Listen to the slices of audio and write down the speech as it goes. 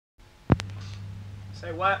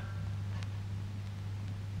Say what?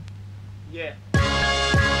 Yeah.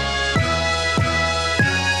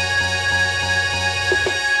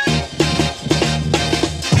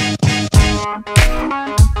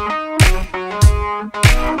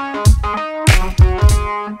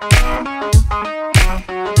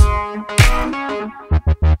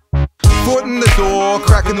 Foot in the door,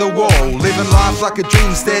 cracking the wall, living life like a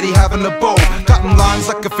dream, steady having a ball, cutting lines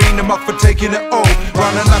like a fiend, I'm up for taking it all,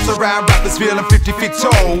 running laps around rappers feeling 50 feet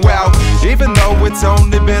tall. Well, even though it's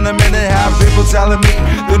only been a minute, have people telling me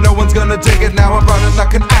that no one's gonna take it. Now I'm running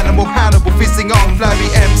like an animal, Hannibal, feasting on flabby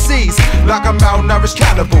MCs like a malnourished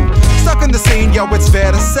cannibal. Stuck in the scene, yo, it's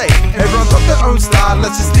fair to say everyone's got their own style,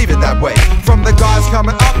 let's just leave it that way. From the guys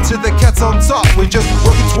coming up to the cats on top, we're just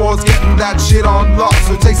working towards getting that shit on lock.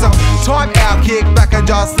 So take some time out, kick back and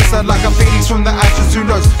just listen like a phoenix from the ashes. Who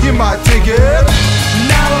knows, you might dig it. And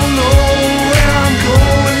I don't know where I'm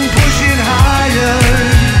going, pushing higher.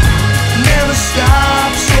 Never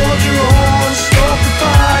stop, soldier on, stop the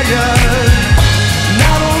fire. And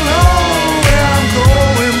I don't know where I'm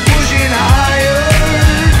going, pushing higher.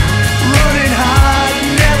 Running hard,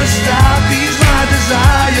 never stop, he's my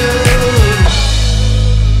desire.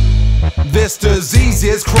 This disease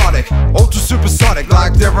is chronic, ultra supersonic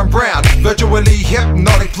like Naran Brown, virtually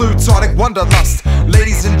hypnotic, plutonic wanderlust.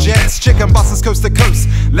 Ladies and gents, chicken buses coast to coast,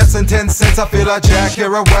 less than 10 cents, I feel like Jack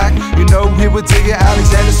Kerouac. You know he would dig it,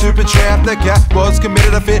 Alexander Supertramp. The cat was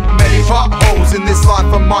committed to fit many potholes in this life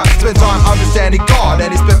of mine. Spend time understanding God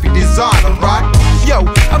and his perfect design, alright? Yo,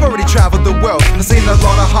 I've already traveled the world, I've seen a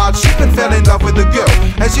lot of hardship and fell in love with a girl.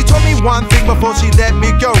 And she told me one thing before she let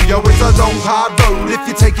me go. Yo, it's a long hard road if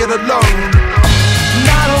you take it alone. And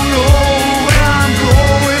I don't know where I'm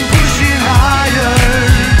going, pushing higher.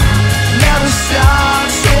 Never stop,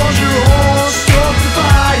 soldier on.